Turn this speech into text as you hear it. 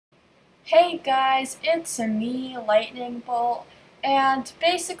Hey guys, it's me, Lightning Bolt, and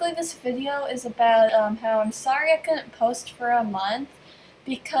basically this video is about how I'm sorry I couldn't post for a month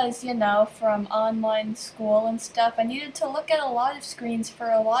because, from online school and stuff, I needed to look at a lot of screens for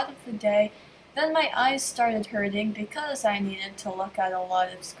a lot of the day. Then my eyes started hurting because I needed to look at a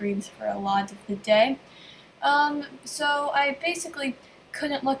lot of screens for a lot of the day. So I basically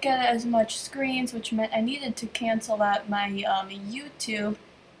couldn't look at as much screens, which meant I needed to cancel out my YouTube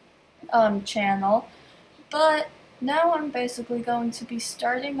channel, but now I'm basically going to be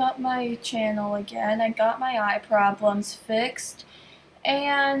starting up my channel again. I got my eye problems fixed,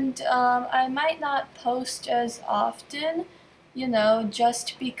 and I might not post as often,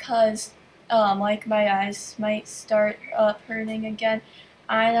 just because like my eyes might start hurting again.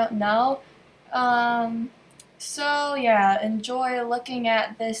 I don't know. So yeah, enjoy looking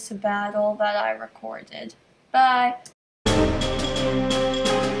at this battle that I recorded. Bye!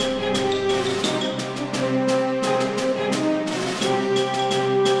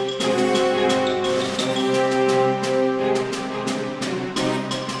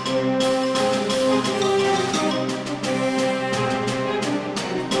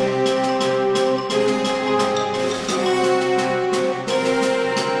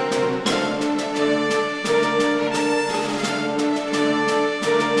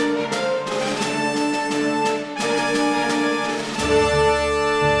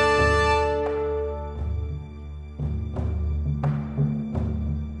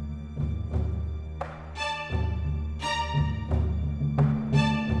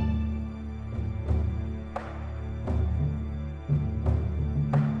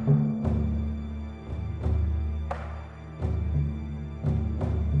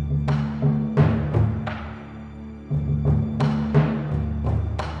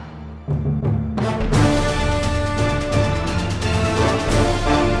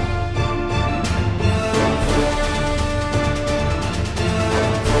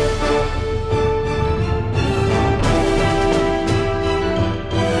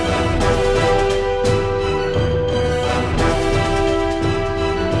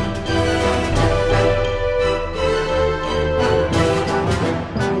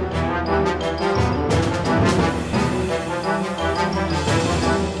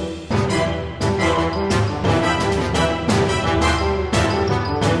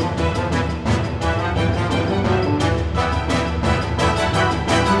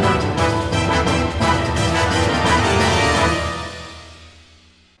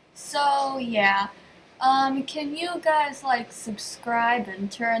 So yeah, can you guys like subscribe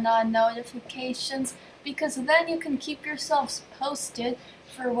and turn on notifications, because then you can keep yourselves posted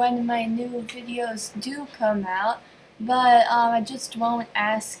for when my new videos do come out. But I just won't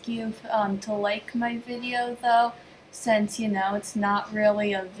ask you to like my video though, since it's not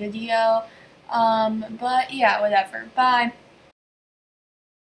really a video. But yeah, whatever. Bye.